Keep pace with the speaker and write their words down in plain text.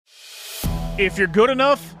If you're good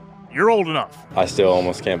enough, you're old enough. I still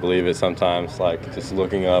almost can't believe it sometimes, like just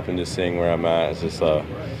looking up and just seeing where I'm at. It's just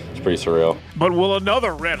it's pretty surreal. But will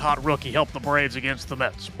another red-hot rookie help the Braves against the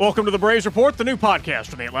Mets? Welcome to the Braves Report, the new podcast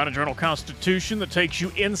from the Atlanta Journal-Constitution that takes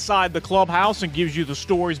you inside the clubhouse and gives you the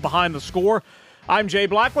stories behind the score. I'm Jay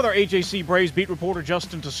Black with our AJC Braves beat reporter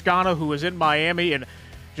Justin Toscano, who is in Miami. And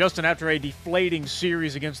Justin, after a deflating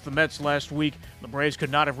series against the Mets last week, the Braves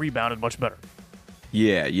could not have rebounded much better.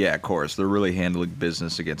 Yeah, of course. They're really handling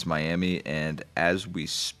business against Miami, and as we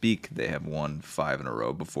speak, they have won 5 in a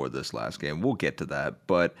row before this last game. We'll get to that,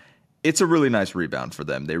 but it's a really nice rebound for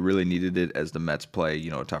them. They really needed it as the Mets play,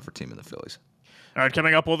 a tougher team in the Phillies. All right,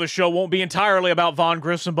 coming up, well, this show won't be entirely about Vaughn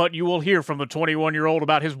Grissom, but you will hear from the 21-year-old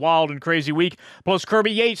about his wild and crazy week. Plus,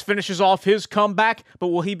 Kirby Yates finishes off his comeback, but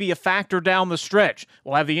will he be a factor down the stretch?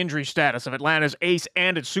 We'll have the injury status of Atlanta's ace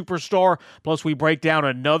and its superstar. Plus, we break down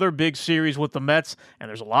another big series with the Mets, and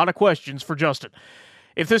there's a lot of questions for Justin.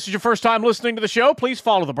 If this is your first time listening to the show, please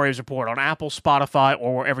follow the Braves Report on Apple, Spotify,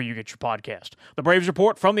 or wherever you get your podcast. The Braves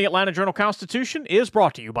Report from the Atlanta Journal-Constitution is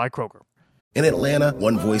brought to you by Kroger. In Atlanta,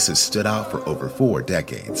 one voice has stood out for over 4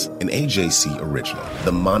 decades. An AJC original,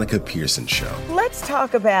 The Monica Pearson Show. Let's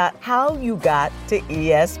talk about how you got to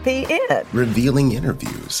ESPN. Revealing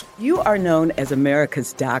interviews. You are known as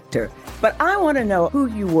America's doctor, but I want to know who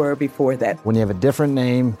you were before that. When you have a different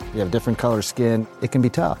name, you have different color skin, it can be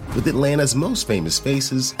tough. With Atlanta's most famous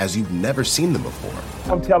faces as you've never seen them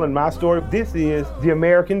before. I'm telling my story. This is the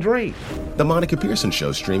American dream. The Monica Pearson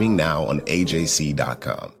Show, streaming now on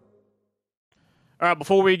AJC.com. All right,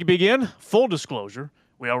 before we begin, full disclosure,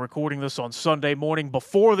 we are recording this on Sunday morning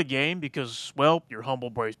before the game because, well, your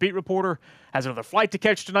humble Braves beat reporter has another flight to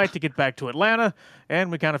catch tonight to get back to Atlanta,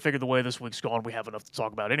 and we kind of figured the way this week's gone, we have enough to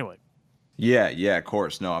talk about anyway. Yeah, of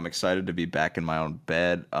course. No, I'm excited to be back in my own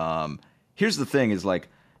bed. Here's the thing is,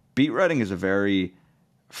 beat writing is a very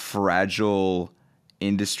fragile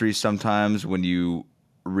industry sometimes when you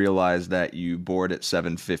realize that you board at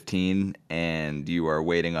 7:15 and you are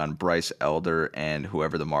waiting on Bryce Elder and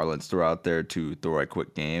whoever the Marlins throw out there to throw a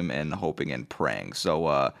quick game and hoping and praying. So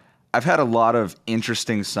I've had a lot of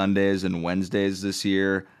interesting Sundays and Wednesdays this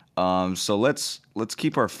year. So let's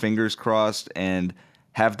keep our fingers crossed and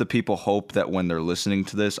have the people hope that when they're listening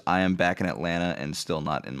to this, I am back in Atlanta and still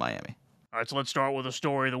not in Miami. All right, so let's start with a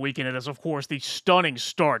story of the weekend. It is, of course, the stunning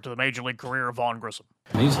start to the Major League career of Vaughn Grissom.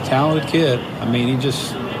 He's a talented kid. I mean, he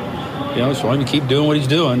just, just want him to keep doing what he's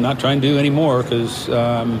doing, not trying to do any more because,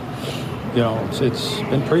 it's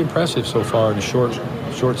been pretty impressive so far in a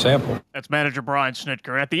short sample. That's manager Brian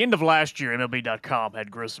Snitker. At the end of last year, MLB.com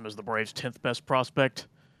had Grissom as the Braves' 10th best prospect.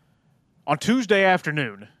 On Tuesday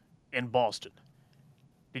afternoon in Boston,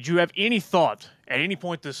 did you have any thought at any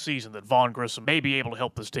point this season that Vaughn Grissom may be able to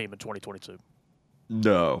help this team in 2022?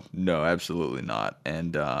 No, absolutely not.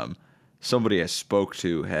 And somebody I spoke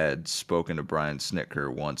to had spoken to Brian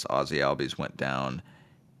Snitker once Ozzie Albies went down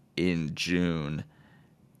in June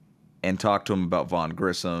and talked to him about Vaughn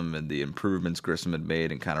Grissom and the improvements Grissom had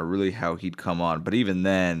made and kind of really how he'd come on. But even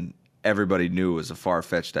then, everybody knew it was a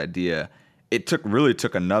far-fetched idea. It really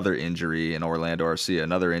took another injury in Orlando Arcia,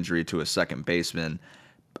 another injury to a second baseman.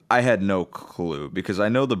 I had no clue because I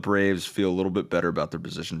know the Braves feel a little bit better about their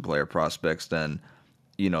position player prospects than,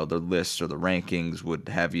 the lists or the rankings would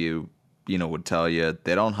have you, would tell you.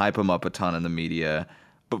 They don't hype him up a ton in the media.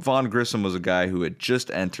 But Vaughn Grissom was a guy who had just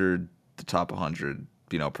entered the top 100,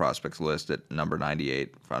 prospects list at number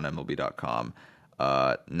 98 on MLB.com.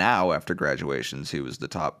 Now, after graduations, he was the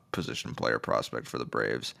top position player prospect for the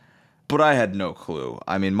Braves. But I had no clue.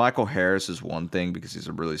 I mean, Michael Harris is one thing because he's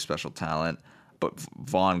a really special talent. But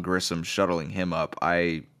Vaughn Grissom shuttling him up,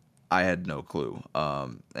 I had no clue.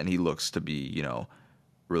 And he looks to be,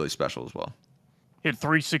 really special as well. Hit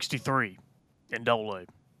 363 in Double-A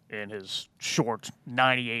in his short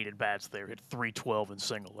 98 at-bats there. Hit 312 in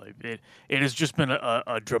Single-A. It has just been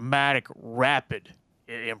a dramatic, rapid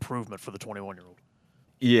improvement for the 21-year-old.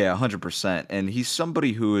 Yeah, 100%. And he's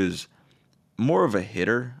somebody who is more of a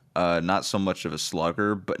hitter, not so much of a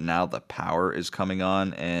slugger, but now the power is coming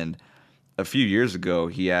on. And a few years ago,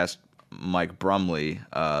 he asked Mike Brumley,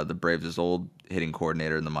 the Braves' old hitting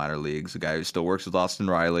coordinator in the minor leagues, a guy who still works with Austin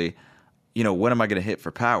Riley, when am I going to hit for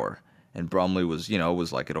power? And Brumley was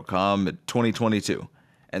like, it'll come at 2022.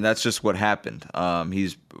 And that's just what happened.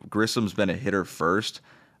 Grissom's been a hitter first,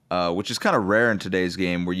 which is kind of rare in today's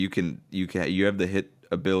game where you have the hit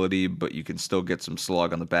ability, but you can still get some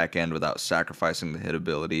slug on the back end without sacrificing the hit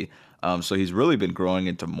ability. So he's really been growing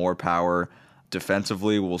into more power.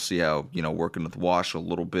 Defensively, we'll see how, working with Wash a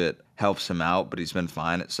little bit helps him out, but he's been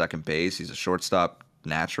fine at second base. He's a shortstop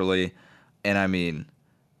naturally. And I mean,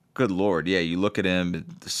 good Lord. Yeah, you look at him,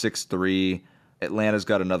 6'3". Atlanta's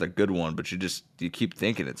got another good one, but you keep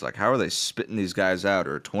thinking, it's like, how are they spitting these guys out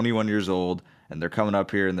who are 21 years old, and they're coming up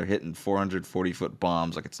here and they're hitting 440-foot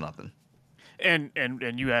bombs like it's nothing. And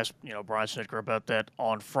you asked, Brian Snitker about that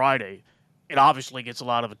on Friday. It obviously gets a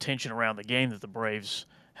lot of attention around the game that the Braves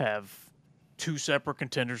have two separate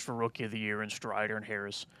contenders for Rookie of the Year in Strider and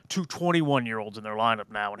Harris, two 21-year-olds in their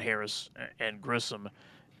lineup now in Harris and Grissom.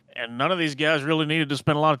 And none of these guys really needed to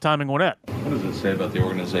spend a lot of time in Gwinnett. What does it say about the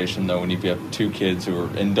organization, though, when you have two kids who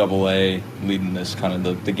are in Double-A leading this kind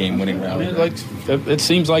of the game-winning route? It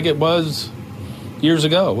seems like it was years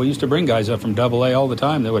ago. We used to bring guys up from Double-A all the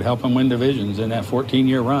time that would help them win divisions in that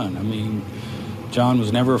 14-year run. I mean, John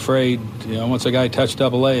was never afraid. Once a guy touched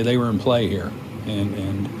Double-A, they were in play here.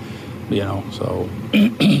 And so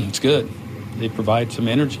it's good. They provide some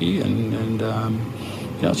energy, and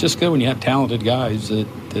it's just good when you have talented guys that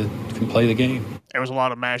can play the game. There was a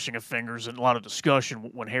lot of mashing of fingers and a lot of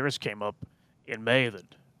discussion when Harris came up in May that,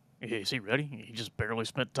 is he ready? He just barely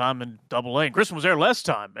spent time in Double-A. And Grissom was there less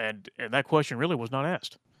time, and that question really was not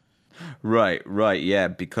asked. Right, yeah,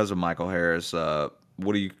 because of Michael Harris. I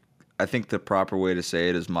think the proper way to say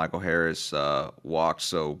it is Michael Harris walked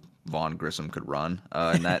so Vaughn Grissom could run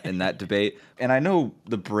in that debate. And I know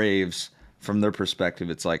the Braves, from their perspective,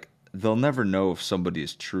 it's like they'll never know if somebody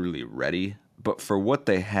is truly ready. But for what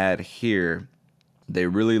they had here, they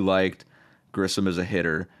really liked Grissom as a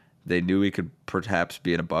hitter. They knew he could perhaps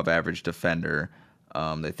be an above-average defender.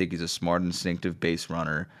 They think he's a smart, instinctive base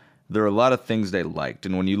runner. There are a lot of things they liked.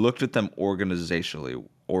 And when you looked at them organizationally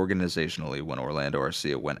when Orlando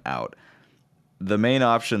Arcia went out, the main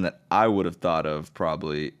option that I would have thought of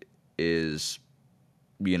probably is,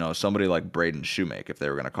 somebody like Braden Shoemake, if they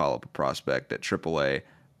were going to call up a prospect at AAA.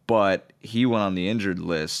 But he went on the injured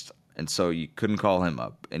list, and so you couldn't call him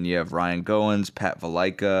up. And you have Ryan Goins, Pat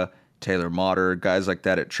Valaika, Taylor Motter, guys like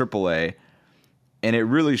that at AAA. And it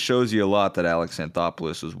really shows you a lot that Alex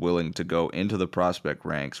Anthopoulos was willing to go into the prospect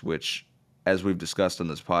ranks, which, as we've discussed on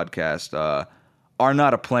this podcast, are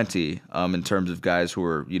not aplenty in terms of guys who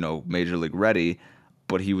are, major league ready.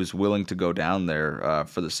 But he was willing to go down there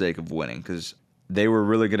for the sake of winning, because they were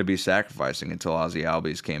really going to be sacrificing until Ozzie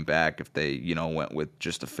Albies came back if they, went with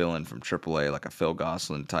just a fill-in from AAA, like a Phil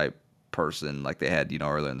Gosselin type person like they had,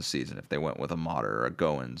 earlier in the season. If they went with a Motter or a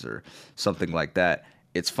Goins or something like that,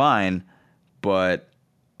 it's fine, but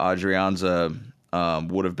Adrianza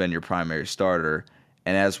would have been your primary starter.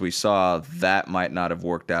 And as we saw, that might not have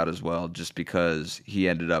worked out as well, just because he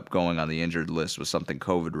ended up going on the injured list with something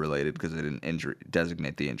COVID-related because they didn't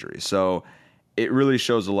designate the injury. So it really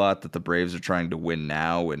shows a lot that the Braves are trying to win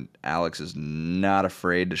now, and Alex is not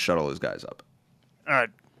afraid to shuttle his guys up. All right.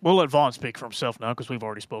 We'll let Vaughn speak for himself now because we've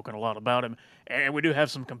already spoken a lot about him. And we do have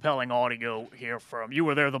some compelling audio here from you.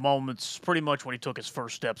 Were there the moments pretty much when he took his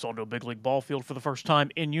first steps onto a big league ball field for the first time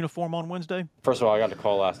in uniform on Wednesday? First of all, I got the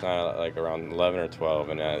call last night like around 11 or 12,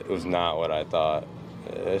 and it was not what I thought.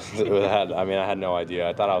 I had no idea.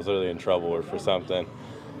 I thought I was literally in trouble for something.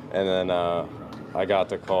 And then I got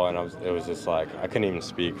the call, and it was just like I couldn't even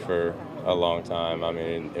speak for a long time. I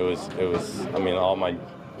mean, it was all my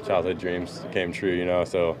childhood dreams came true,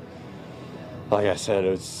 so like I said,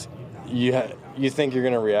 it's you think you're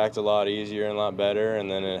gonna react a lot easier and a lot better, and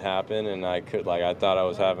then it happened, and I thought I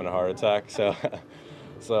was having a heart attack, so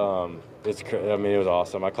it was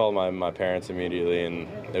awesome. I called my parents immediately, and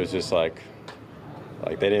it was just like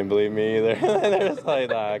they didn't believe me either. They're just like,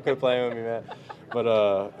 nah, quit playing with me, man. But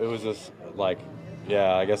it was just like,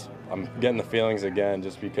 yeah, I guess I'm getting the feelings again,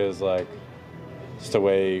 just because just the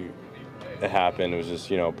way it happened. It was just,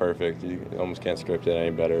 perfect. You almost can't script it any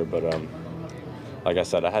better. But like I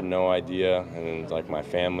said, I had no idea. And my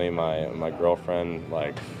family, my girlfriend,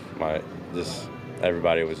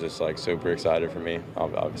 everybody was just super excited for me,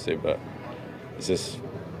 obviously. But it's just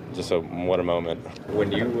what a moment.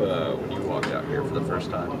 When you walked out here for the first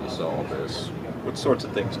time and you saw all this, what sorts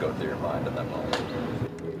of things go through your mind at that moment?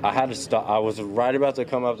 I had to stop. I was right about to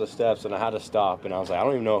come up the steps, and I had to stop. And I was like, I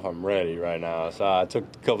don't even know if I'm ready right now. So I took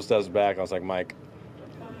a couple steps back. I was like, Mike,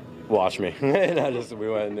 watch me. And we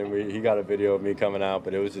went, and he got a video of me coming out.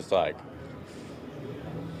 But it was just I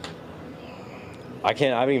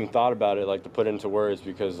haven't even thought about it, to put into words,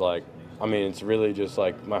 because, it's really just,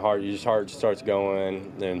 my heart starts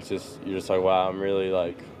going. And it's just, you're just like, wow, I'm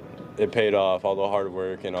really, it paid off, all the hard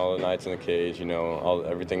work and all the nights in the cage,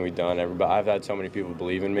 everything we've done. I've had so many people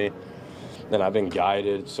believe in me, and I've been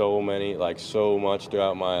guided so much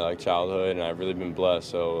throughout my childhood, and I've really been blessed.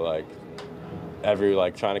 So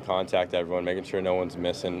trying to contact everyone, making sure no one's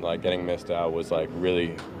missing, getting missed out was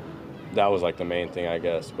really, that was the main thing, I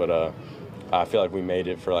guess. But I feel like we made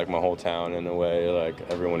it for like my whole town in a way, like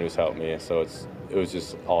everyone who's helped me. So it was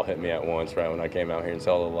just all hit me at once right when I came out here and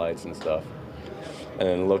saw the lights and stuff. And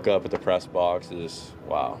then look up at the press box is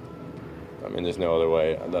wow. I mean, there's no other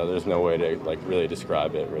way. There's no way to like really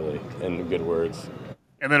describe it really in good words.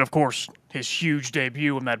 And then, of course, his huge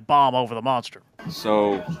debut and that bomb over the monster.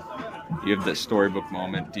 So you have that storybook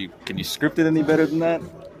moment. Can you script it any better than that?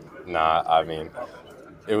 Nah, I mean,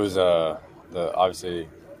 it was obviously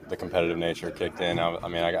the competitive nature kicked in.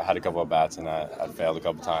 I had a couple of bats and I failed a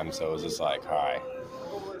couple times, so it was just like, all right,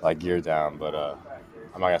 like gear down. But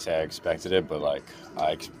I'm not gonna say I expected it, but like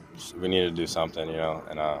we needed to do something, you know.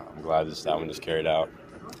 And I'm glad that one just carried out.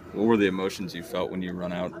 What were the emotions you felt when you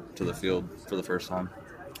run out to the field for the first time?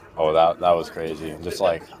 Oh, that was crazy. Just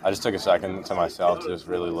like I just took a second to myself to just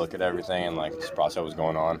really look at everything and like just process what was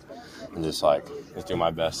going on, and just do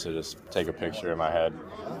my best to just take a picture in my head.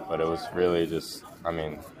 But it was really just, I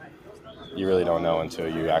mean, you really don't know until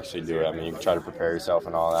you actually do it. I mean, you can try to prepare yourself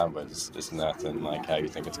and all that, but it's nothing like how you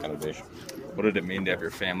think it's going to be. What did it mean to have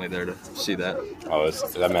your family there to see that? Oh,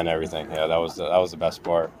 that meant everything. Yeah, that was the best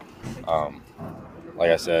part. Like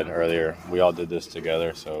I said earlier, we all did this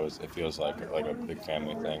together, so it feels like a big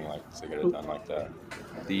family thing, like to get it done like that.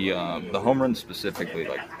 The home run specifically,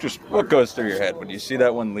 like just what goes through your head when you see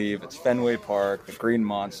that one leave? It's Fenway Park, the Green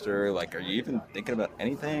Monster. Like, are you even thinking about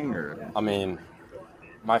anything? Or I mean,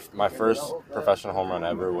 my first professional home run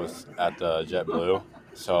ever was at the JetBlue.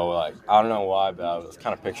 So like I don't know why, but I was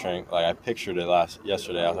kind of picturing, like I pictured it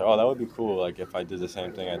yesterday. I was like, oh, that would be cool, like if I did the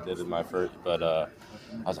same thing I did in my first, but I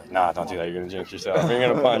was like, nah, don't do that. You're gonna jinx yourself. You're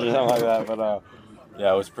gonna punch or something like that. But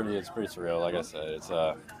yeah, it's pretty surreal. Like I said, it's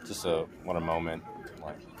just what a moment.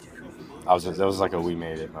 Like it was like a we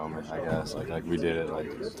made it moment, I guess. Like we did it,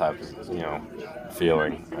 like type of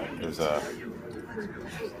feeling. It was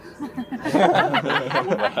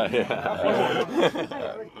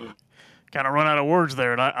Kind of run out of words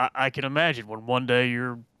there, and I can imagine when one day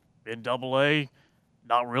you're in Double-A,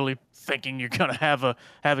 not really thinking you're going to have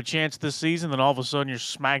a chance this season, then all of a sudden you're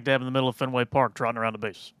smack dab in the middle of Fenway Park trotting around the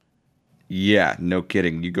base. Yeah, no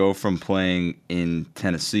kidding. You go from playing in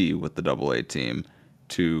Tennessee with the Double-A team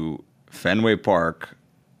to Fenway Park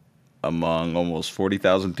among almost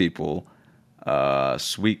 40,000 people,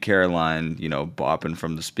 Sweet Caroline, bopping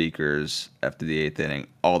from the speakers after the 8th inning,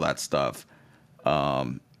 all that stuff.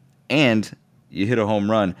 And you hit a home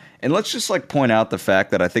run. And let's just point out the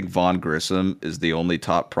fact that I think Vaughn Grissom is the only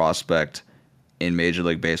top prospect in Major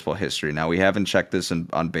League Baseball history. Now, we haven't checked this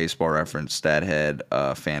on Baseball Reference, StatHead,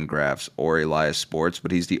 Fangraphs, or Elias Sports,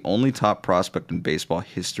 but he's the only top prospect in baseball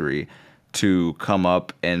history to come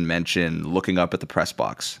up and mention looking up at the press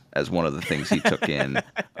box as one of the things he took in.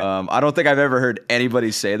 I don't think I've ever heard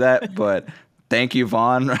anybody say that, but thank you,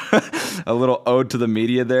 Vaughn. A little ode to the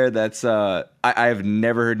media there. That's I have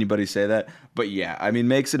never heard anybody say that. But yeah, I mean,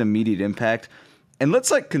 makes an immediate impact. And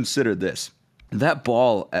let's consider this. That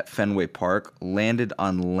ball at Fenway Park landed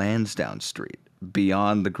on Lansdowne Street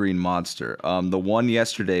beyond the Green Monster. The one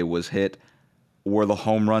yesterday was hit where the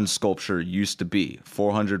home run sculpture used to be,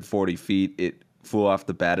 440 feet. It flew off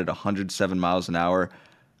the bat at 107 miles an hour.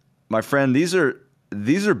 My friend, these are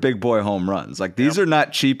big boy home runs. These are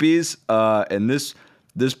not cheapies, and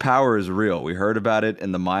this power is real. We heard about it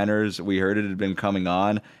in the minors. We heard it had been coming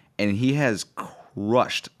on, and he has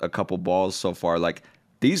crushed a couple balls so far.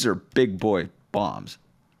 These are big boy bombs.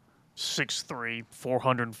 6'3",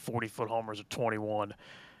 440-foot homers at 21.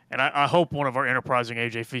 And I hope one of our enterprising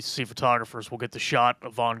AJC photographers will get the shot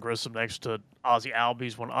of Vaughn Grissom next to Ozzie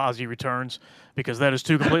Albies when Ozzie returns, because that is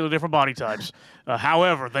two completely different body types.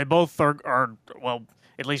 However, they both are, well,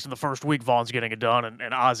 at least in the first week, Vaughn's getting it done,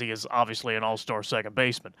 and Ozzie is obviously an all-star second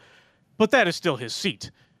baseman. But that is still his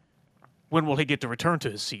seat. When will he get to return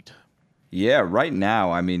to his seat? Yeah, right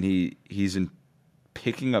now, I mean, he's in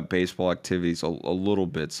picking up baseball activities a little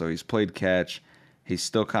bit. So he's played catch. He's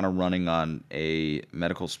still kind of running on a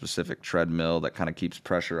medical-specific treadmill that kind of keeps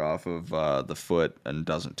pressure off of the foot and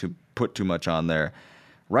doesn't put too much on there.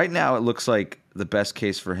 Right now, it looks like the best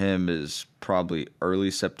case for him is probably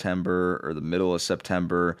early September or the middle of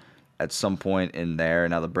September, at some point in there.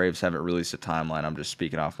 Now, the Braves haven't released a timeline. I'm just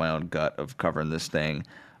speaking off my own gut of covering this thing.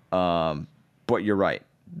 But you're right.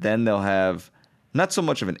 Then they'll have not so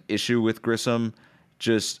much of an issue with Grissom,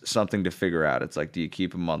 just something to figure out. It's do you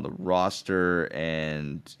keep him on the roster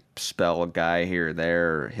and spell a guy here or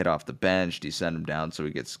there, or hit off the bench? Do you send him down so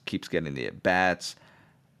he keeps getting the at-bats?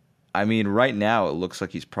 I mean, right now it looks like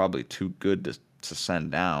he's probably too good to send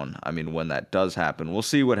down. I mean, when that does happen, we'll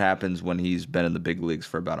see what happens when he's been in the big leagues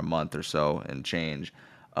for about a month or so and change.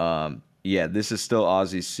 Yeah, this is still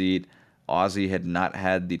Ozzie's seat. Ozzie had not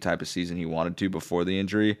had the type of season he wanted to before the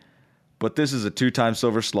injury. But this is a 2-time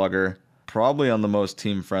Silver Slugger, probably on the most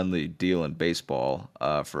team-friendly deal in baseball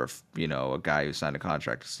for a guy who signed a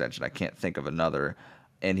contract extension. I can't think of another,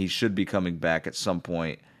 and he should be coming back at some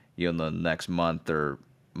point, in the next month in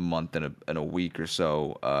a week or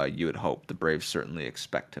so. You would hope. The Braves certainly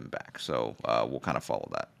expect him back, so we'll kind of follow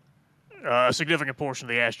that. A significant portion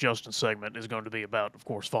of the Ask Justin segment is going to be about, of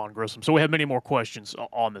course, Vaughn Grissom. So we have many more questions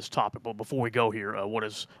on this topic, but before we go here, what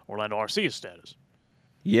is Orlando Arcia's status?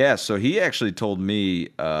 Yeah, so he actually told me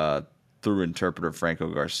through interpreter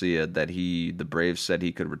Franco Garcia that the Braves said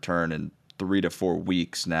he could return in 3 to 4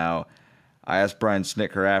 weeks. Now, I asked Brian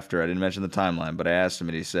Snitker after. I didn't mention the timeline, but I asked him,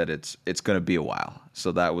 and he said it's going to be a while.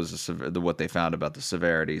 So that was what they found about the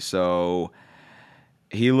severity. So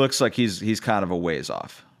he looks like he's kind of a ways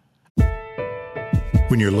off.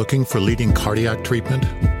 When you're looking for leading cardiac treatment,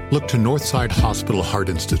 look to Northside Hospital Heart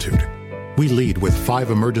Institute. We lead with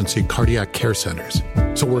 5 emergency cardiac care centers,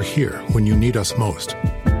 so we're here when you need us most.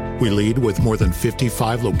 We lead with more than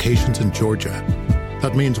 55 locations in Georgia.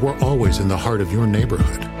 That means we're always in the heart of your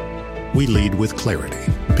neighborhood. We lead with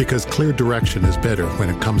clarity, because clear direction is better when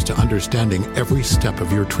it comes to understanding every step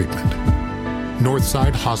of your treatment.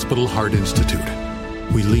 Northside Hospital Heart Institute.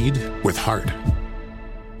 We lead with heart.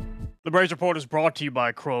 The Braves Report is brought to you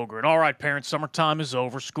by Kroger. And all right, parents, summertime is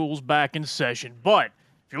over. School's back in session. But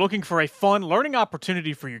if you're looking for a fun learning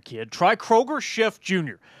opportunity for your kid, try Kroger Chef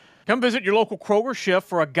Jr. Come visit your local Kroger chef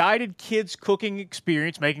for a guided kids cooking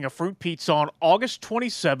experience making a fruit pizza on August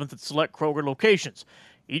 27th at select Kroger locations.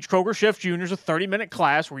 Each Kroger Chef Jr. is a 30-minute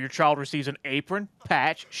class where your child receives an apron,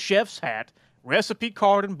 patch, chef's hat, recipe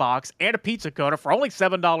card and box, and a pizza cutter for only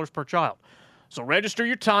 $7 per child. So register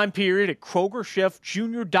your time period at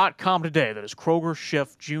KrogerChefJr.com today. That is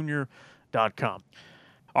KrogerChefJr.com.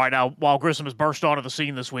 All right, now, while Grissom has burst onto the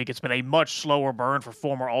scene this week, it's been a much slower burn for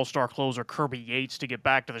former All-Star closer Kirby Yates to get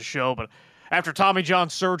back to the show. But after Tommy John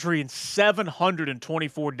surgery in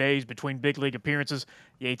 724 days between big league appearances,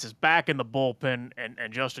 Yates is back in the bullpen.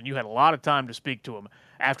 And Justin, you had a lot of time to speak to him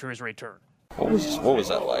after his return. What was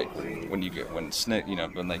that like when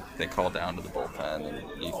they call down to the bullpen and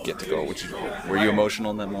you get to go? Were you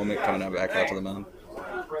emotional in that moment coming back out to the mound?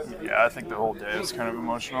 Yeah, I think the whole day was kind of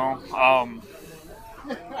emotional. I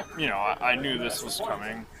knew this was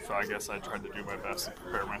coming, so I guess I tried to do my best to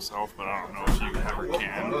prepare myself, but I don't know if you ever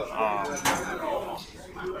can.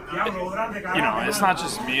 It's not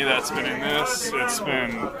just me that's been in this. It's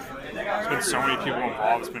been so many people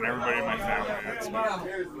involved. It's been everybody in my family. It's been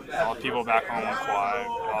all the people back home in Kauai.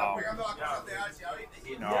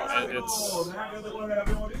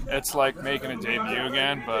 It's like making a debut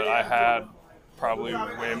again, but I had probably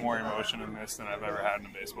way more emotion in this than I've ever had in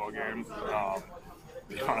a baseball game. To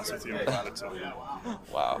be honest with you about it. So.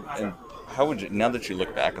 Wow. And how would you, now that you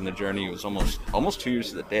look back on the journey, it was almost 2 years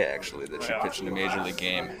to the day actually that you pitched in a major league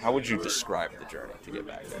game. How would you describe the journey to get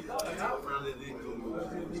back there?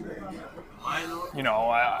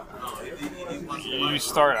 You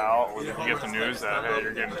start out when you get the news that, hey,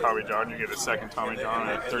 you're getting Tommy John, you get a second Tommy John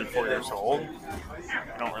at 34 years old. You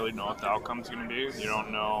don't really know what the outcome's going to be. You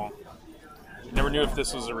don't know. You never knew if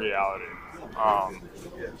this was a reality.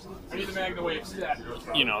 There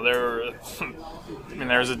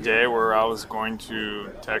was a day where I was going to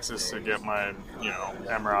Texas to get my,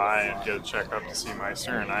 MRI and get a checkup to see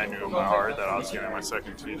Meister, and I knew in my heart that I was getting my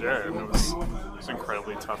second TJ, and it was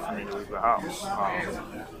incredibly tough for me to leave the house.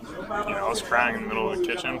 I was crying in the middle of the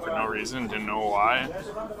kitchen for no reason, didn't know why,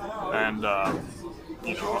 and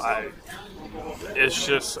it's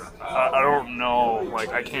just, I don't know,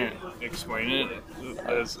 I can't explain it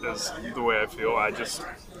as the way I feel. I just,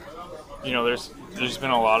 there's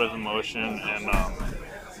been a lot of emotion, and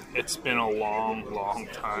it's been a long, long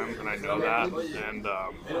time, and I know that, and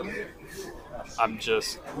I'm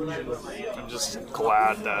just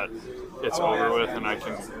glad that it's over with, and I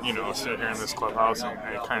can, sit here in this clubhouse and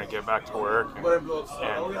kind of get back to work, and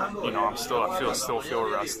I still feel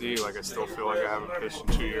rusty, I still feel like I haven't pitched in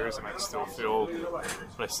 2 years, and I still feel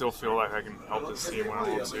like I can help this team win a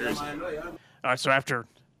World Series. All right, so after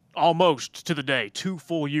almost to the day, 2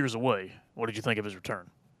 full years away, what did you think of his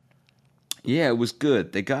return? Yeah, it was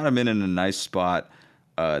good. They got him in a nice spot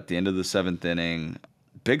at the end of the 7th inning.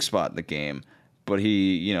 Big spot in the game. But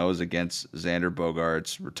he, was against Xander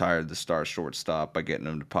Bogaerts, retired the star shortstop by getting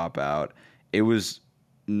him to pop out. It was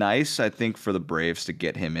nice, I think, for the Braves to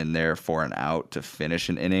get him in there for an out to finish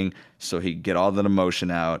an inning so he could get all that emotion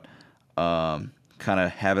out, kind of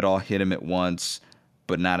have it all hit him at once,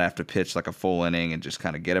 but not have to pitch like a full inning and just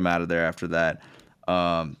kind of get him out of there after that.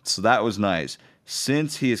 So that was nice.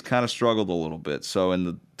 Since he has kind of struggled a little bit, so in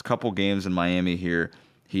the couple games in Miami here,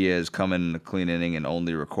 he has come in a clean inning and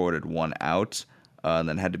only recorded 1 out, and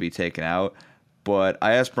then had to be taken out. But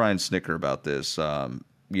I asked Brian Snitker about this,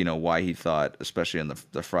 why he thought, especially in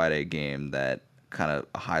the Friday game, that kind of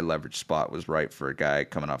a high leverage spot was right for a guy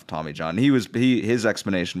coming off Tommy John. His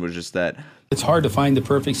explanation was just that it's hard to find the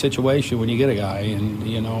perfect situation when you get a guy, and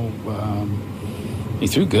he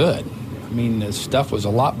threw good. I mean, his stuff was a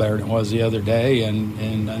lot better than it was the other day,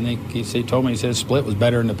 and I think he told me his split was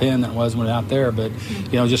better in the pen than it was when out there. But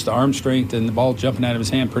just the arm strength and the ball jumping out of his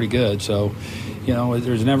hand pretty good. So,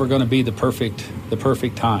 there's never going to be the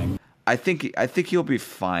perfect time. I think he'll be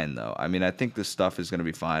fine, though. I mean, I think this stuff is going to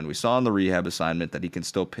be fine. We saw in the rehab assignment that he can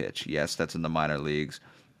still pitch. Yes, that's in the minor leagues,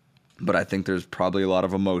 but I think there's probably a lot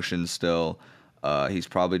of emotion still. He's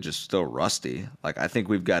probably just still rusty. Like, I think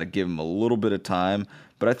we've got to give him a little bit of time,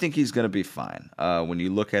 but I think he's going to be fine. When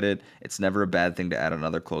you look at it, it's never a bad thing to add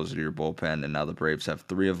another closer to your bullpen, and now the Braves have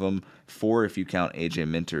 3 of them, 4 if you count A.J.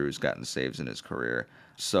 Minter, who's gotten saves in his career.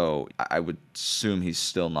 So I would assume he's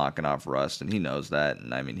still knocking off rust, and he knows that,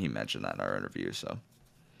 and I mean, he mentioned that in our interview. So,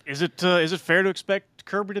 is it fair to expect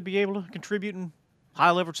Kirby to be able to contribute in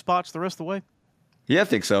high leverage spots the rest of the way? Yeah, I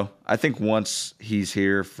think so. I think once he's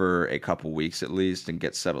here for a couple weeks at least and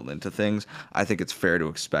gets settled into things, I think it's fair to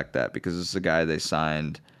expect that, because this is a guy they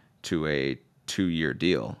signed to a 2-year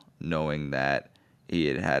deal, knowing that he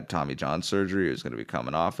had Tommy John surgery, he was going to be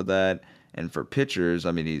coming off of that. And for pitchers,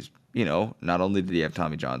 I mean, he's, not only did he have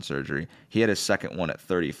Tommy John surgery, he had his second one at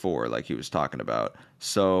 34, like he was talking about.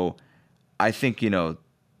 So I think,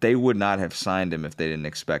 they would not have signed him if they didn't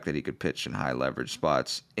expect that he could pitch in high leverage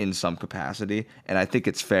spots in some capacity. And I think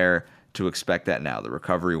it's fair to expect that now. The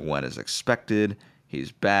recovery went as expected.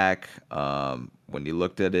 He's back. When you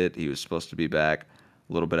looked at it, he was supposed to be back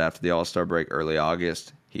a little bit after the All-Star break, early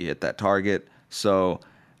August. He hit that target. So,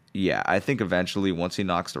 yeah, I think eventually once he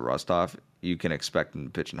knocks the rust off, you can expect him to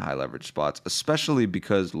pitch in high leverage spots, especially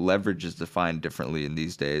because leverage is defined differently in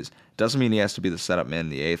these days. Doesn't mean he has to be the setup man in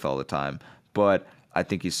the 8th all the time, but I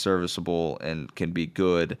think he's serviceable and can be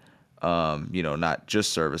good, not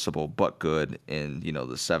just serviceable, but good in, the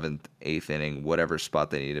 7th, 8th inning, whatever spot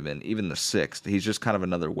they need him in, even the 6th. He's just kind of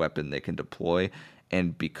another weapon they can deploy.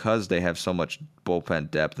 And because they have so much bullpen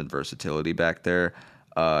depth and versatility back there,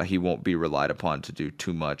 he won't be relied upon to do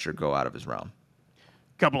too much or go out of his realm.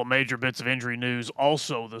 Couple of major bits of injury news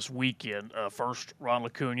also this weekend. First, Ron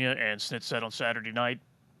Acuna, and Snit said on Saturday night,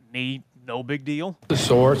 knee, no big deal. The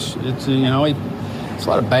source, it's it's a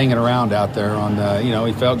lot of banging around out there on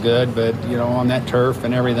he felt good, but on that turf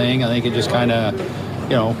and everything, I think it just kind of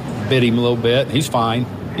bit him a little bit. He's fine.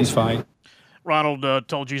 Ronald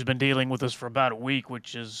told you he's been dealing with this for about a week,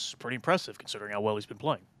 which is pretty impressive considering how well he's been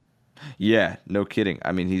playing. Yeah, no kidding.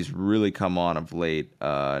 I mean, he's really come on of late,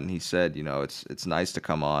 and he said, it's nice to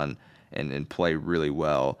come on and play really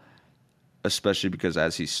well, especially because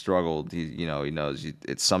as he struggled, he knows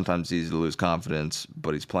it's sometimes easy to lose confidence,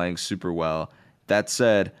 but he's playing super well. That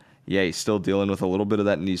said, yeah, he's still dealing with a little bit of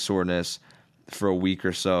that knee soreness for a week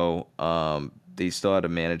or so. He still had to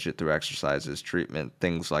manage it through exercises, treatment,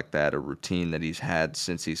 things like that, a routine that he's had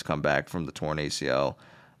since he's come back from the torn ACL.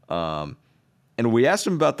 And we asked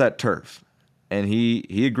him about that turf, and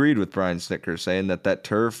he agreed with Brian Snitker, saying that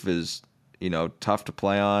turf is, tough to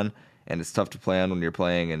play on, and it's tough to play on when you're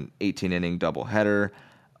playing an 18-inning doubleheader.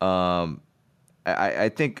 I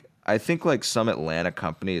think like some Atlanta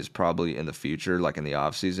company is probably in the future, like in the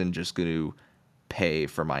offseason, just going to pay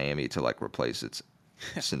for Miami to like replace its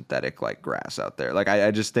synthetic like grass out there. Like I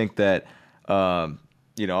just think that,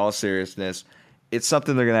 all seriousness, it's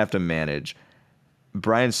something they're going to have to manage.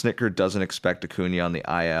 Brian Snitker doesn't expect Acuna on the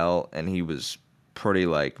IL, and he was pretty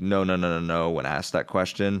like, no, when asked that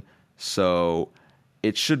question. So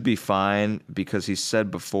it should be fine, because he said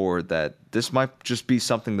before that this might just be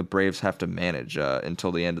something the Braves have to manage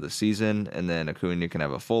until the end of the season, and then Acuna can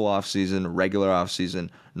have a full offseason, regular offseason,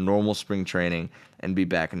 normal spring training, and be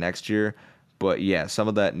back next year. But yeah, some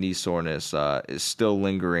of that knee soreness is still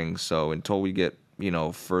lingering, so until we get,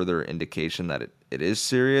 further indication that it is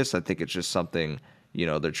serious, I think it's just something,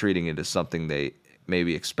 they're treating it as something they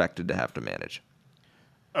maybe expected to have to manage.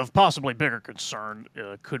 Of possibly bigger concern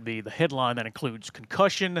could be the headline that includes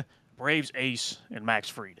concussion, Braves ace, and Max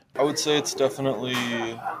Fried. I would say it's definitely,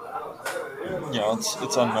 it's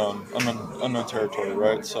unknown territory,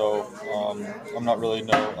 right? So I'm not really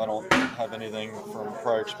I don't have anything from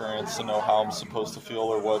prior experience to know how I'm supposed to feel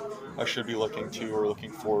or what I should be looking to or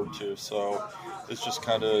looking forward to. So it's just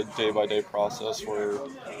kind of day-by-day process where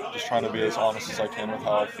just trying to be as honest as I can with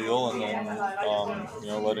how I feel, and then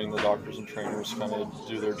letting the doctors and trainers kind of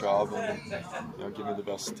do their job and give me the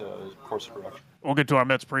best course of direction. We'll get to our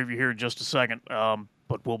Mets preview here in just a second,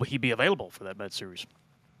 but will he be available for that Mets series?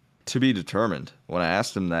 To be determined. When I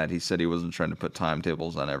asked him that, he said he wasn't trying to put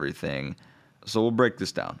timetables on everything. So we'll break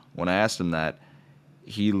this down. When I asked him that,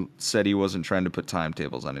 he said he wasn't trying to put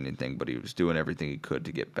timetables on anything, but he was doing everything he could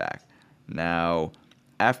to get back. Now,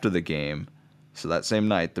 after the game, so that same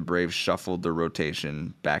night, the Braves shuffled their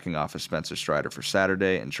rotation, backing off of Spencer Strider for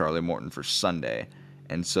Saturday and Charlie Morton for Sunday.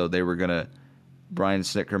 And so they were going to, Brian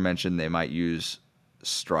Snitker mentioned they might use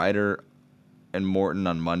Strider and Morton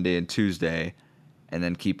on Monday and Tuesday, and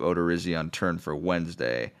then keep Odorizzi on turn for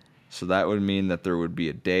Wednesday. So that would mean that there would be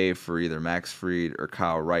a day for either Max Fried or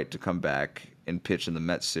Kyle Wright to come back and pitch in the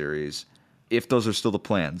Mets series. If those are still the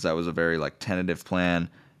plans, that was a very tentative plan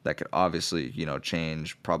that could obviously,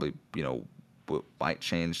 change, probably, might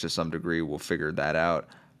change to some degree. We'll figure that out.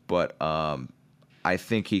 But I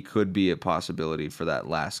think he could be a possibility for that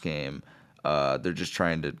last game. They're just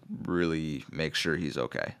trying to really make sure he's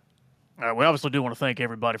okay. We obviously do want to thank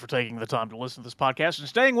everybody for taking the time to listen to this podcast and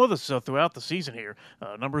staying with us throughout the season here.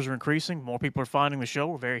 Numbers are increasing. More people are finding the show.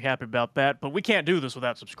 We're very happy about that. But we can't do this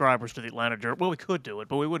without subscribers to the Atlanta Journal. Well, we could do it,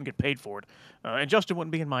 but we wouldn't get paid for it. And Justin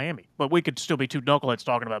wouldn't be in Miami. But we could still be two knuckleheads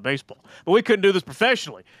talking about baseball. But we couldn't do this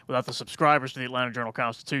professionally without the subscribers to the Atlanta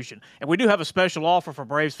Journal-Constitution. And we do have a special offer for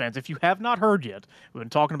Braves fans. If you have not heard yet, we've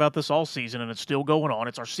been talking about this all season, and it's still going on.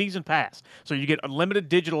 It's our season pass. So you get unlimited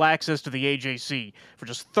digital access to the AJC for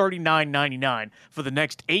just $39.99 for the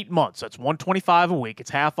next 8 months. That's $125 a week.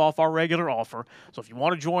 It's half off our regular offer. So if you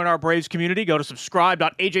want to join our Braves community, go to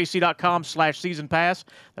subscribe.ajc.com/season pass.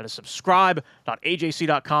 That is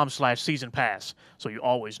subscribe.ajc.com/season pass. So you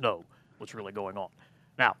always know what's really going on.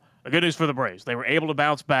 Now, the good news for the Braves, they were able to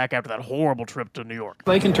bounce back after that horrible trip to New York.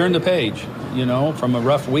 They can turn the page, from a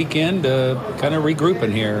rough weekend to kind of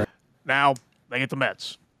regrouping here. Now, they get the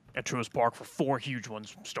Mets at Truist Park for 4 huge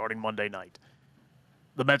ones starting Monday night.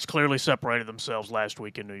 The Mets clearly separated themselves last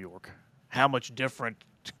week in New York. How much different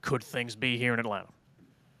could things be here in Atlanta?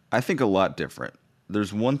 I think a lot different.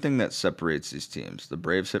 There's one thing that separates these teams. The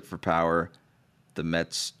Braves hit for power. The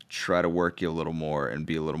Mets try to work you a little more and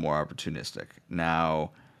be a little more opportunistic.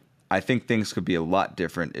 Now, I think things could be a lot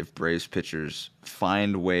different if Braves pitchers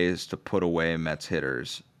find ways to put away Mets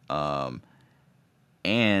hitters. And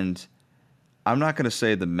I'm not going to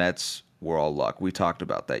say the Mets were all luck. We talked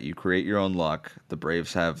about that. You create your own luck. The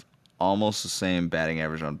Braves have almost the same batting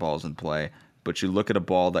average on balls in play, but you look at a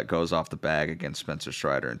ball that goes off the bag against Spencer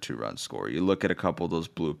Strider and 2-run score. You look at a couple of those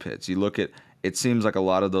blue pits. You look at, it seems like a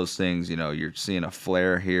lot of those things, you're seeing a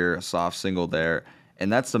flare here, a soft single there,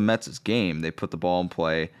 and that's the Mets' game. They put the ball in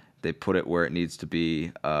play. They put it where it needs to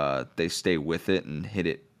be. They stay with it and hit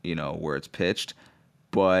it, where it's pitched.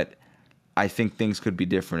 But I think things could be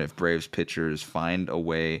different if Braves pitchers find a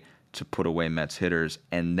way to put away Mets hitters,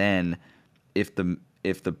 and then if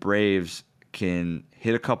the Braves can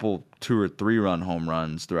hit a couple 2 or 3 run home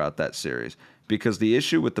runs throughout that series, because the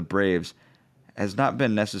issue with the Braves has not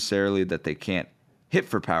been necessarily that they can't hit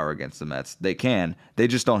for power against the Mets. They can. They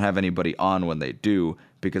just don't have anybody on when they do,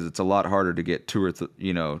 because it's a lot harder to get 2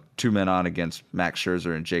 men on against Max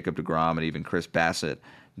Scherzer and Jacob deGrom and even Chris Bassett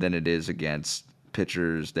than it is against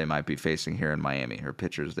pitchers they might be facing here in Miami or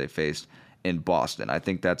pitchers they faced in Boston. I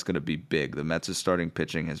think that's going to be big. The Mets' starting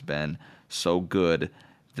pitching has been so good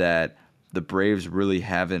that the Braves really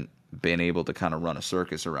haven't been able to kind of run a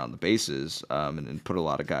circus around the bases and put a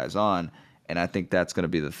lot of guys on. And I think that's going to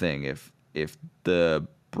be the thing. If the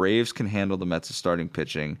Braves can handle the Mets' starting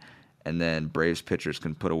pitching and then Braves pitchers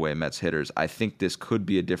can put away Mets hitters, I think this could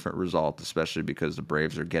be a different result, especially because the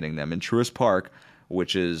Braves are getting them in Truist Park,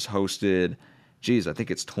 which is hosted, I think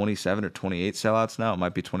it's 27 or 28 sellouts now. It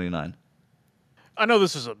might be 29. I know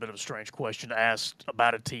this is a bit of a strange question to ask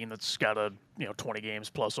about a team that's got 20 games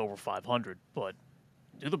plus over 500, but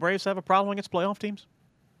do the Braves have a problem against playoff teams?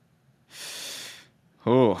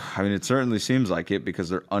 Oh, I mean, it certainly seems like it because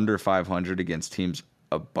they're under 500 against teams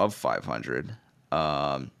above 500.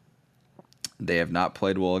 They have not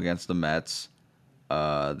played well against the Mets.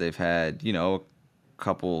 They've had, a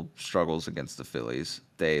couple struggles against the Phillies.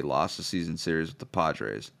 They lost the season series with the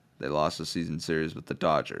Padres. They lost the season series with the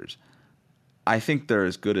Dodgers. I think they're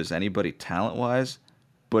as good as anybody talent-wise,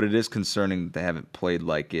 but it is concerning that they haven't played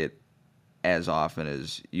like it as often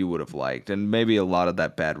as you would have liked. And maybe a lot of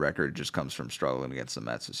that bad record just comes from struggling against the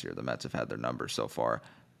Mets this year. The Mets have had their numbers so far.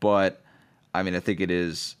 But, I mean, I think it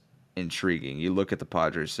is intriguing. You look at the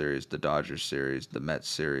Padres series, the Dodgers series, the Mets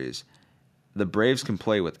series. The Braves can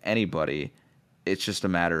play with anybody, it's just a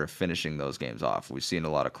matter of finishing those games off. We've seen a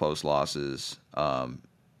lot of close losses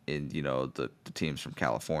in the teams from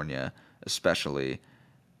California, especially.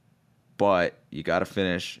 But you got to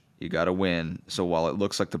finish, you got to win. So while it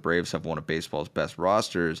looks like the Braves have one of baseball's best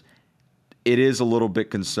rosters, it is a little bit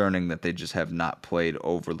concerning that they just have not played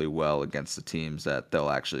overly well against the teams that they'll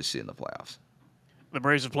actually see in the playoffs. The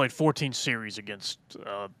Braves have played 14 series against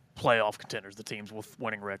playoff contenders, the teams with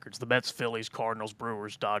winning records. The Mets, Phillies, Cardinals,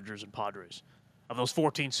 Brewers, Dodgers, and Padres. Of those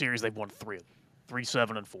 14 series, they've won 3 of them, 3,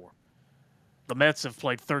 7, and 4. The Mets have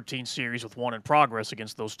played 13 series with 1 in progress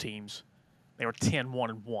against those teams. They are 10, 1,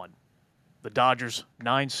 and 1. The Dodgers,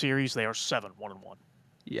 9 series, they are 7, 1, and 1.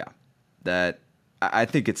 Yeah, I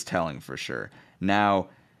think it's telling for sure. Now,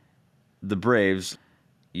 the Braves,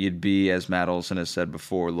 you'd be, as Matt Olson has said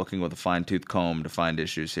before, looking with a fine-tooth comb to find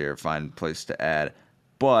issues here, find place to add.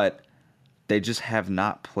 But they just have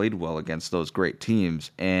not played well against those great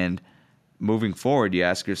teams. And moving forward, you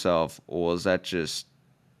ask yourself, well, is that just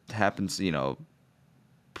happens,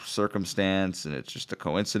 circumstance and it's just a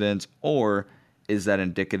coincidence? Or is that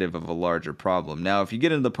indicative of a larger problem? Now, if you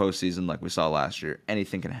get into the postseason like we saw last year,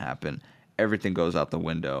 anything can happen. Everything goes out the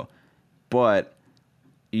window. But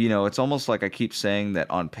it's almost like I keep saying that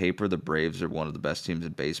on paper the Braves are one of the best teams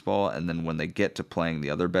in baseball, and then when they get to playing the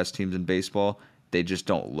other best teams in baseball, they just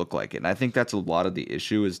don't look like it. And I think that's a lot of the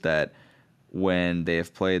issue, is that when they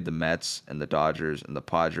have played the Mets and the Dodgers and the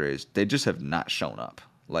Padres, they just have not shown up.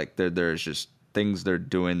 Like there's just things they're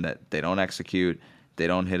doing that they don't execute, they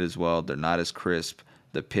don't hit as well, they're not as crisp.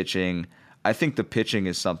 The pitching, I think the pitching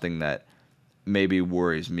is something that maybe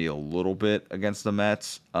worries me a little bit against the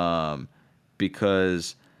Mets,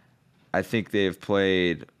 because I think they've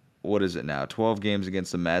played, 12 games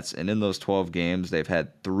against the Mets, and in those 12 games, they've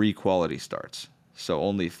had 3 quality starts. So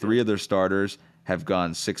only 3 of their starters have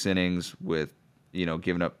gone 6 innings with,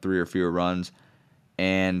 giving up 3 or fewer runs.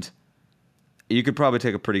 And you could probably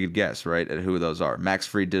take a pretty good guess, right, at who those are. Max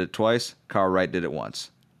Fried did it twice, Carl Wright did it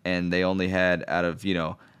once. And they only had, out of,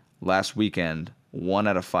 last weekend, 1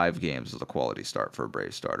 out of 5 games was a quality start for a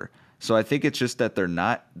Braves starter. So I think it's just that they're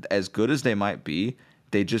not as good as they might be.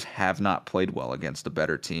 They just have not played well against the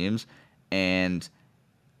better teams. And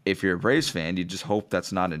if you're a Braves fan, you just hope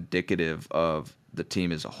that's not indicative of the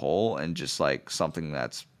team as a whole and just like something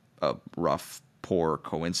that's a rough, poor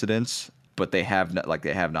coincidence. But they have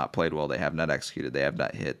not played well. They have not executed. They have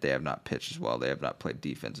not hit. They have not pitched as well. They have not played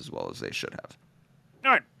defense as well as they should have.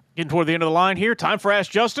 All right, getting toward the end of the line here. Time for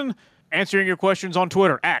Ask Justin. Answering your questions on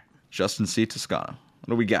Twitter at Justin C. Toscano. What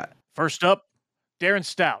do we got? First up, Darren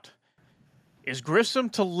Stout. Is Grissom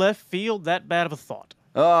to left field that bad of a thought?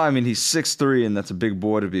 Oh, I mean, he's 6'3", and that's a big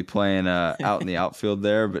boy to be playing out in the outfield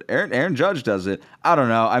there. But Aaron Judge does it. I don't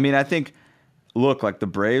know. I mean, I think, look, like the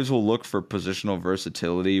Braves will look for positional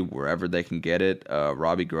versatility wherever they can get it.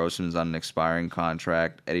 Robbie Grossman's on an expiring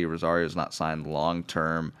contract. Eddie Rosario's not signed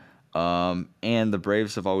long-term. And the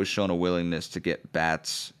Braves have always shown a willingness to get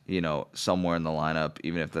bats, somewhere in the lineup,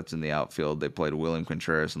 even if that's in the outfield. They played William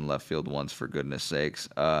Contreras in left field once, for goodness sakes.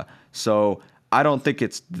 So I don't think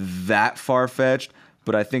it's that far-fetched,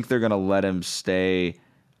 but I think they're going to let him stay.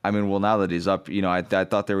 I mean, well, now that he's up, I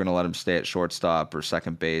thought they were going to let him stay at shortstop or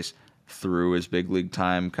second base through his big league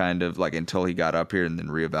time, kind of like until he got up here and then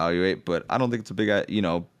reevaluate. But I don't think it's a big,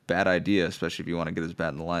 bad idea, especially if you want to get his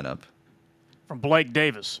bat in the lineup. From Blake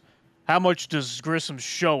Davis. How much does Grissom's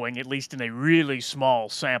showing, at least in a really small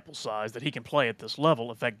sample size, that he can play at this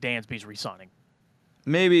level affect Dansby's re-signing?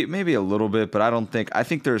 Maybe a little bit, but I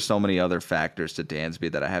think there are so many other factors to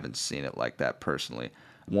Dansby that I haven't seen it like that personally.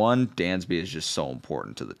 One, Dansby is just so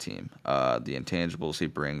important to the team. The intangibles he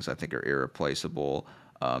brings, I think, are irreplaceable.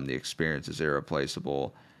 The experience is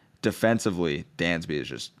irreplaceable. Defensively, Dansby is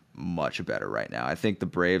just much better right now. I think the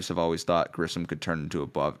Braves have always thought Grissom could turn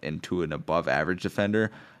into an above average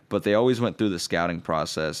defender, but they always went through the scouting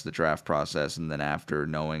process, the draft process, and then after,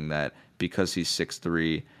 knowing that because he's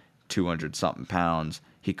 6'3", 200-something pounds,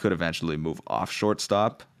 he could eventually move off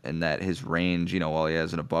shortstop, and that his range, while he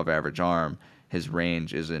has an above-average arm, his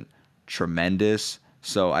range isn't tremendous.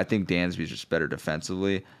 So I think Dansby's just better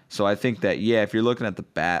defensively. So I think that, if you're looking at the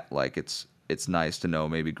bat, like it's nice to know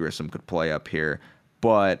maybe Grissom could play up here,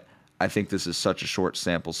 but I think this is such a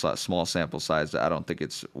small sample size that I don't think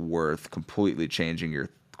it's worth completely changing your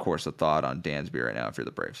course of thought on Dansby right now if you're the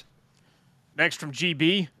Braves. Next from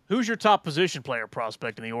GB, who's your top position player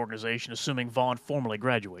prospect in the organization, assuming Vaughn formally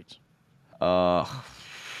graduates? I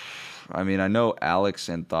mean, I know Alex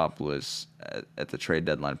Anthopoulos at the trade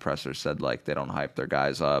deadline presser said like they don't hype their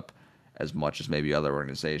guys up as much as maybe other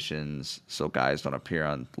organizations, so guys don't appear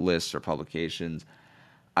on lists or publications.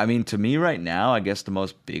 I mean, to me right now, I guess the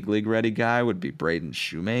most big league ready guy would be Braden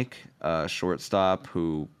Shoemake, shortstop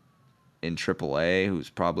who in AAA, who's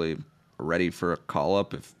probably ready for a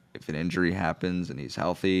call-up if an injury happens and he's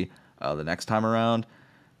healthy the next time around.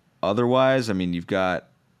 Otherwise, I mean, you've got,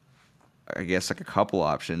 I guess, like a couple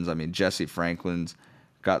options. I mean, Jesse Franklin's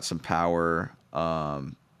got some power.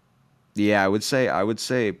 Yeah, I would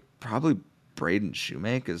say probably Braden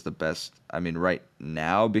Shoemake is the best. I mean, right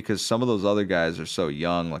now, because some of those other guys are so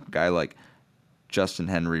young. Like a guy like Justin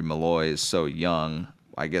Henry Malloy is so young.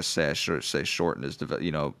 I guess I should say short in his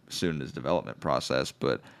soon in his development process.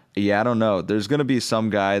 But yeah, I don't know. There's going to be some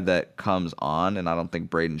guy that comes on, and I don't think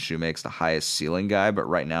Braden Shoemake's the highest ceiling guy. But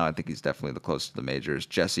right now, I think he's definitely the closest to the majors.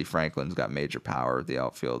 Jesse Franklin's got major power, the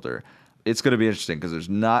outfielder. It's going to be interesting because there's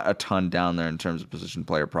not a ton down there in terms of position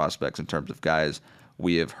player prospects, in terms of guys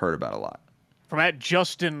we have heard about a lot. From at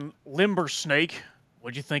Justin Limbersnake,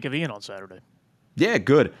 what'd you think of Ian on Saturday? Yeah,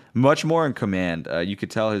 good. Much more in command. You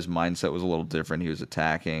could tell his mindset was a little different. He was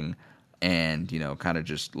attacking and, kind of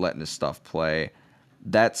just letting his stuff play.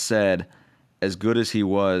 That said, as good as he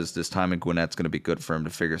was, this time in Gwinnett's going to be good for him to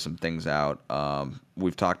figure some things out.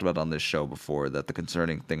 We've talked about on this show before that the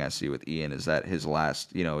concerning thing I see with Ian is that his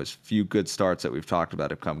last, his few good starts that we've talked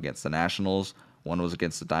about have come against the Nationals. One was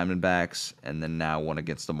against the Diamondbacks, and then now one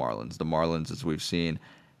against the Marlins. The Marlins, as we've seen,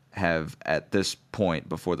 have at this point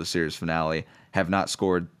before the series finale have not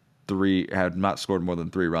scored more than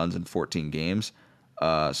 3 runs in 14 games.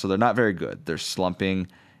 So they're not very good. They're slumping.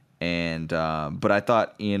 And but I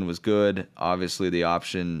thought Ian was good. Obviously, the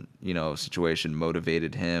option situation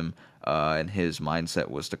motivated him, and his mindset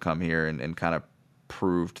was to come here and kind of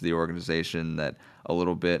prove to the organization that a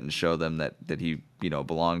little bit and show them that he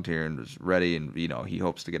belonged here and was ready, and he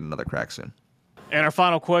hopes to get another crack soon. And our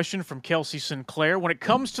final question from Kelsey Sinclair: when it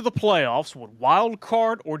comes to the playoffs, would wild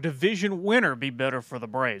card or division winner be better for the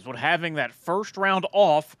Braves? Would having that first round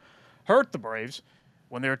off hurt the Braves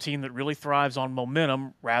when they're a team that really thrives on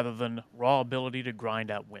momentum rather than raw ability to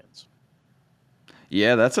grind out wins?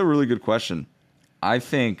 Yeah, that's a really good question. I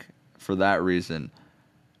think for that reason,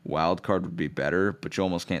 wild card would be better, but you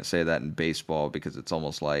almost can't say that in baseball because it's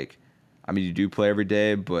almost like, I mean, you do play every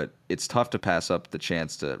day, but it's tough to pass up the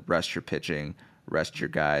chance to rest your pitching, rest your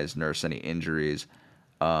guys, nurse any injuries.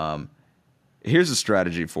 Here's a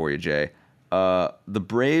strategy for you, Jay. The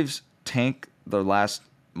Braves tank their last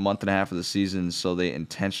month and a half of the season so they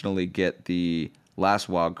intentionally get the last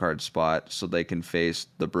wild card spot so they can face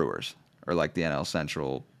the Brewers, or like the NL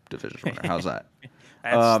Central division winner. How's that?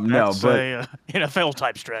 That's a NFL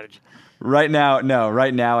type strategy. Right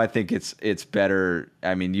now, I think it's better.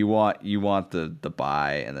 I mean, you want the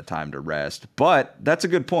bye and the time to rest, but that's a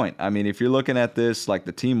good point. I mean, if you're looking at this, like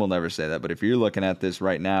the team will never say that, but if you're looking at this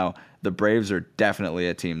right now, the Braves are definitely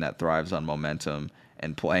a team that thrives on momentum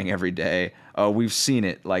and playing every day. We've seen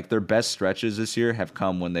it. Like their best stretches this year have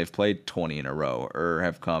come when they've played 20 in a row, or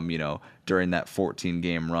have come, during that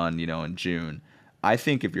 14-game run, in June. I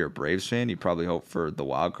think if you're a Braves fan, you probably hope for the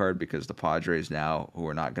wild card because the Padres now, who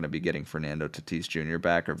are not going to be getting Fernando Tatis Jr.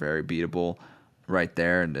 back, are very beatable right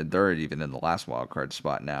there, and they're even in the last wild card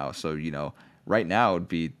spot now. So, right now it would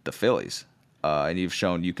be the Phillies, and you've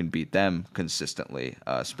shown you can beat them consistently,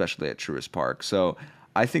 especially at Truist Park. So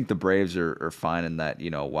I think the Braves are fine in that,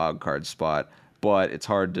 wild card spot, but it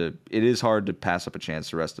is hard to pass up a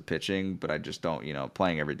chance to rest the pitching, but I just don't,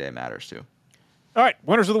 playing every day matters too. All right,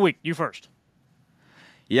 winners of the week, you first.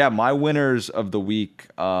 Yeah, my winners of the week.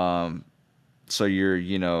 So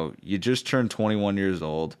you just turned 21 years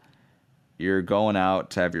old. You're going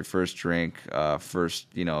out to have your first drink, first,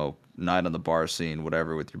 night on the bar scene,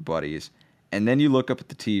 whatever, with your buddies. And then you look up at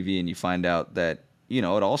the TV and you find out that, it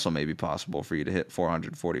also may be possible for you to hit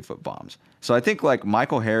 440-foot bombs. So I think like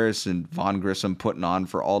Michael Harris and Vaughn Grissom putting on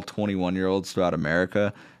for all 21-year-olds throughout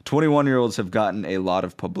America, 21-year-olds have gotten a lot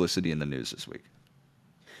of publicity in the news this week.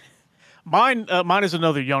 Mine is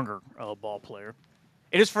another younger ball player.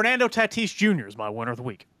 It is Fernando Tatis Jr. is my winner of the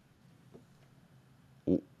week.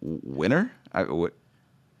 Winner?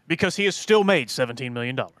 Because he has still made $17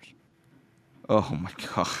 million. Oh my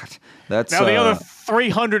God! That's now the other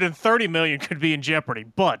 $330 million could be in jeopardy,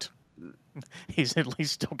 but he's at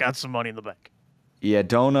least still got some money in the bank. Yeah,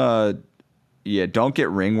 don't get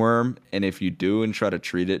ringworm, and if you do and try to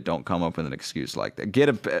treat it, don't come up with an excuse like that.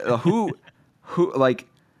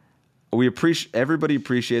 Everybody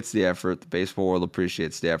appreciates the effort. The baseball world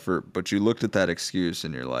appreciates the effort, but you looked at that excuse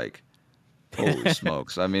and you're like, holy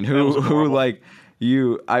smokes! I mean,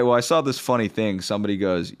 I saw this funny thing. Somebody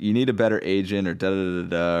goes, "You need a better agent or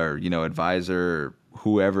or advisor or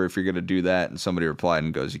whoever if you're going to do that." And somebody replied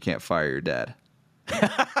and goes, "You can't fire your dad."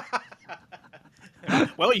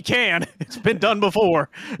 Well, you can. It's been done before.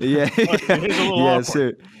 Yeah. It is a little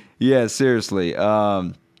awkward. Seriously.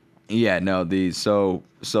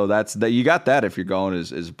 So that's that. You got that if you're going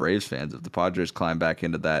as Braves fans. If the Padres climb back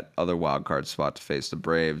into that other wild card spot to face the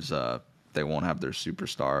Braves, they won't have their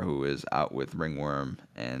superstar who is out with ringworm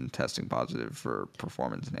and testing positive for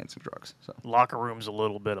performance-enhancing drugs. So Locker room's a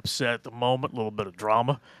little bit upset at the moment, a little bit of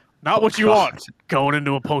drama. Not what you want going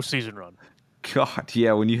into a postseason run. God,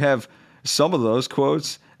 yeah, when you have some of those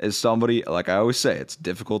quotes as somebody, like I always say, it's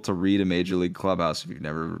difficult to read a Major League clubhouse if you've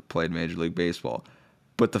never played Major League Baseball.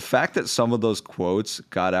 But the fact that some of those quotes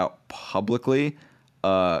got out publicly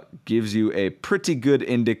gives you a pretty good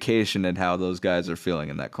indication at how those guys are feeling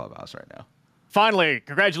in that clubhouse right now. Finally,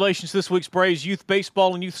 congratulations to this week's Braves Youth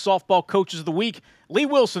Baseball and Youth Softball Coaches of the Week. Lee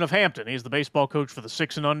Wilson of Hampton, he's the baseball coach for the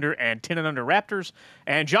 6 and under and 10 and under Raptors.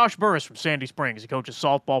 And Josh Burris from Sandy Springs, he coaches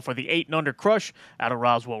softball for the 8 and under Crush out of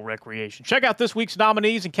Roswell Recreation. Check out this week's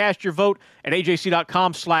nominees and cast your vote at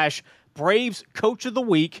ajc.com/Braves Coach of the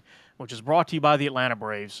Week, which is brought to you by the Atlanta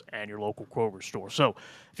Braves and your local Kroger store. So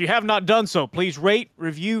if you have not done so, please rate,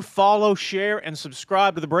 review, follow, share, and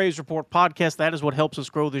subscribe to the Braves Report podcast. That is what helps us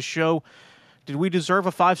grow this show. Did we deserve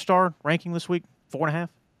a 5-star ranking this week? 4.5?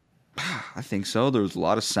 I think so. There was a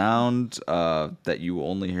lot of sound that you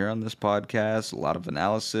only hear on this podcast, a lot of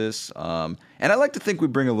analysis. And I like to think we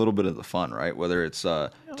bring a little bit of the fun, right? Whether it's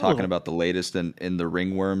talking about the latest in the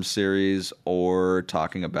Ringworm series or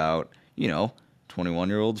talking about,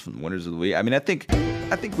 21-year-olds from the winners of the week. I mean, I think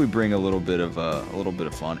we bring a little bit of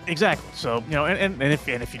fun. Exactly. So, and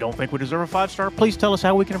if you don't think we deserve a 5-star, please tell us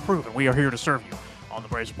how we can improve, and we are here to serve you on the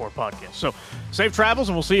Braves Report podcast. So, safe travels,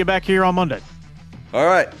 and we'll see you back here on Monday. All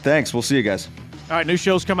right. Thanks. We'll see you guys. All right. New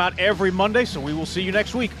shows come out every Monday, so we will see you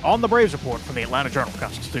next week on the Braves Report from the Atlanta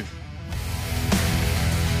Journal-Constitution.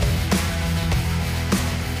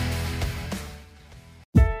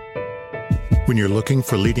 When you're looking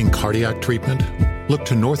for leading cardiac treatment, look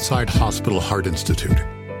to Northside Hospital Heart Institute.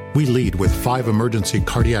 We lead with 5 emergency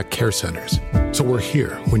cardiac care centers, so we're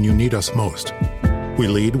here when you need us most. We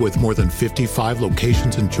lead with more than 55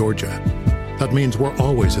 locations in Georgia. That means we're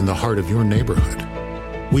always in the heart of your neighborhood.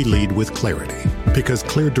 We lead with clarity, because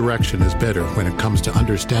clear direction is better when it comes to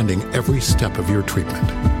understanding every step of your treatment.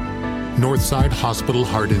 Northside Hospital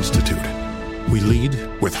Heart Institute. We lead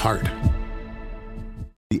with heart.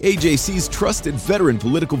 The AJC's trusted veteran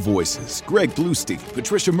political voices, Greg Bluestein,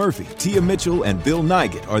 Patricia Murphy, Tia Mitchell, and Bill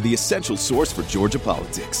Nighet, are the essential source for Georgia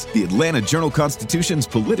politics. The Atlanta Journal-Constitution's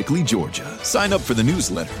Politically Georgia. Sign up for the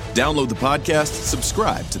newsletter, download the podcast,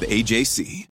 subscribe to the AJC.